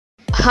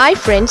Hi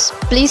friends,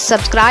 please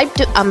subscribe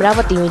to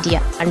Amaravathi Media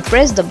and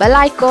press the bell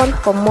icon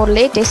for more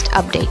latest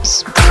updates.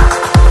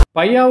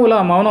 Payyavula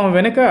మౌనం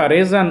వెనుక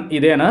reason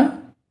ఇదేనా?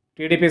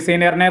 TDP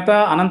senior నేత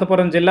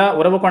అనంతపురం జిల్లా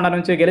ఉరవకొండ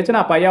నుంచి గెలిచిన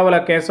పయ్యావుల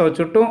కేశవ్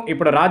చుట్టూ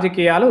ఇప్పుడు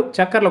రాజకీయాలు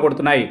చక్కర్లు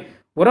కొడుతున్నాయి.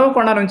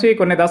 ఉరవకొండ నుంచి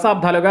కొన్ని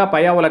దశాబ్దాలుగా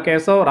పయ్యావుల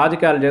కేశవ్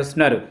రాజకీయాలు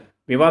చేస్తున్నారు.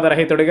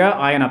 వివాదరహితుడిగా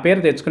ఆయన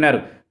పేరు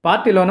తెచ్చుకున్నారు.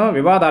 పార్టీలోనూ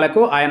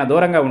వివాదాలకు ఆయన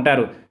దూరంగా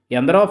ఉంటారు.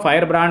 ఎందరో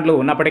ఫైర్ బ్రాండ్లు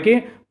ఉన్నప్పటికీ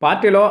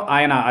పార్టీలో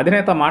ఆయన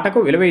అధినేత మాటకు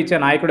విలువ ఇచ్చే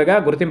నాయకుడిగా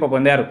గుర్తింపు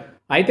పొందారు.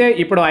 అయితే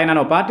ఇప్పుడు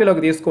ఆయనను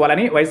పార్టీలోకి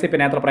తీసుకోవాలని వైసీపీ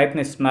నేతలు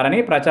ప్రయత్నిస్తున్నారని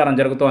ప్రచారం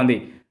జరుగుతోంది.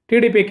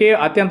 టీడీపీకి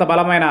అత్యంత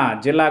బలమైన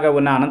జిల్లాగా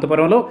ఉన్న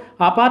అనంతపురంలో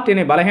ఆ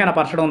పార్టీని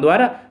బలహీనపరచడం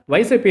ద్వారా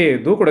వైసీపీ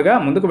దూకుడుగా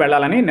ముందుకు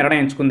వెళ్లాలని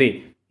నిర్ణయించుకుంది.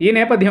 ఈ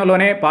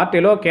నేపథ్యంలోనే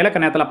పార్టీలో కీలక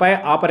నేతలపై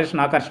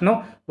ఆపరేషన్ ఆకర్షణను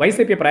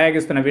వైసీపీ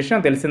ప్రయోగిస్తున్న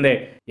విషయం తెలిసిందే.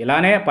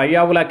 ఇలానే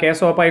పయ్యావుల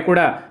కేశవపై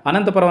కూడా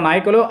అనంతపురం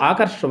నాయకులు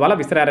ఆకర్ష్ వల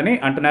విసిరారని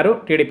అంటున్నారు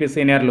టీడీపీ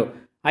సీనియర్లు.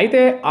 అయితే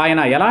ఆయన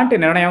ఎలాంటి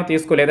నిర్ణయం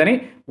తీసుకోలేదని,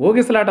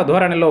 ఊగిసలాట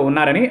ధోరణిలో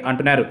ఉన్నారని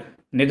అంటున్నారు.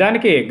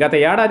 నిజానికి గత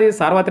ఏడాది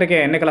సార్వత్రిక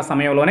ఎన్నికల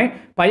సమయంలోనే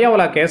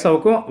పయ్యావుల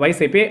కేశవ్కు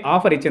వైసీపీ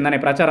ఆఫర్ ఇచ్చిందని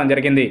ప్రచారం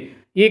జరిగింది.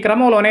 ఈ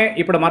క్రమంలోనే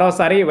ఇప్పుడు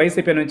మరోసారి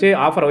వైసీపీ నుంచి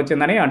ఆఫర్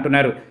వచ్చిందని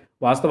అంటున్నారు.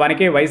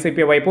 వాస్తవానికి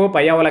వైసీపీ వైపు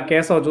పయ్యావుల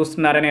కేశవ్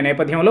చూస్తున్నారనే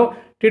నేపథ్యంలో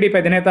టీడీపీ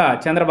అధినేత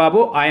చంద్రబాబు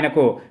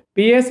ఆయనకు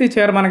పీఏసీ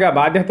చైర్మన్గా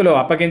బాధ్యతలు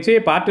అప్పగించి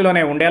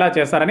పార్టీలోనే ఉండేలా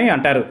చేశారని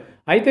అంటారు.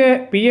 అయితే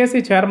పీఏసీ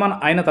చైర్మన్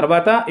అయిన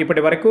తర్వాత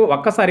ఇప్పటి వరకు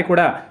ఒక్కసారి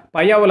కూడా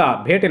పయ్యావుల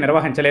భేటీ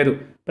నిర్వహించలేదు.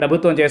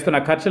 ప్రభుత్వం చేస్తున్న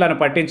ఖర్చులను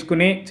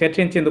పట్టించుకుని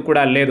చర్చించేందుకు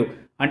కూడా లేదు.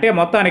 అంటే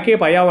మొత్తానికి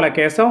పయ్యావుల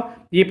కేశవ్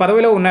ఈ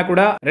పదవిలో ఉన్నా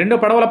కూడా రెండు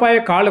పడవలపై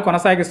కాళ్లు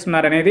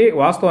కొనసాగిస్తున్నారనేది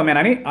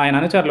వాస్తవమేనని ఆయన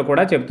అనుచరులు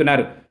కూడా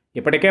చెబుతున్నారు.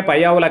 ఇప్పటికే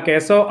పయ్యావుల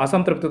కేశవ్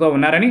అసంతృప్తితో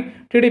ఉన్నారని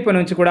టీడీపీ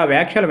నుంచి కూడా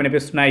వ్యాఖ్యలు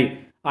వినిపిస్తున్నాయి.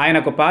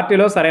 ఆయనకు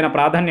పార్టీలో సరైన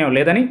ప్రాధాన్యం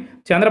లేదని,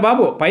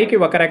 చంద్రబాబు పైకి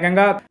ఒక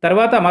రకంగా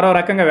తర్వాత మరో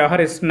రకంగా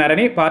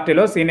వ్యవహరిస్తున్నారని,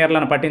 పార్టీలో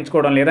సీనియర్లను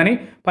పట్టించుకోవడం లేదని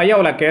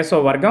పయ్యావుల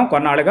కేశవ్ వర్గం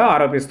కొన్నాళ్లుగా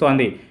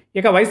ఆరోపిస్తోంది.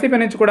 ఇక వైసీపీ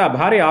నుంచి కూడా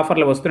భారీ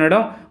ఆఫర్లు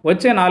వస్తుండడం,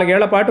 వచ్చే 4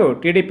 ఏళ్ల పాటు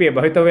టీడీపీ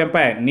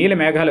భవితవ్యంపై నీలి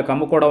మేఘాలు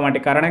కమ్ముకోవడం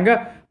వంటి కారణంగా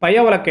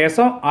పయ్యావుల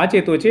కేశవ్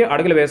ఆచితూచి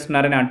అడుగులు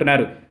వేస్తున్నారని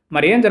అంటున్నారు.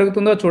 మరి ఏం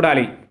జరుగుతుందో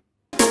చూడాలి.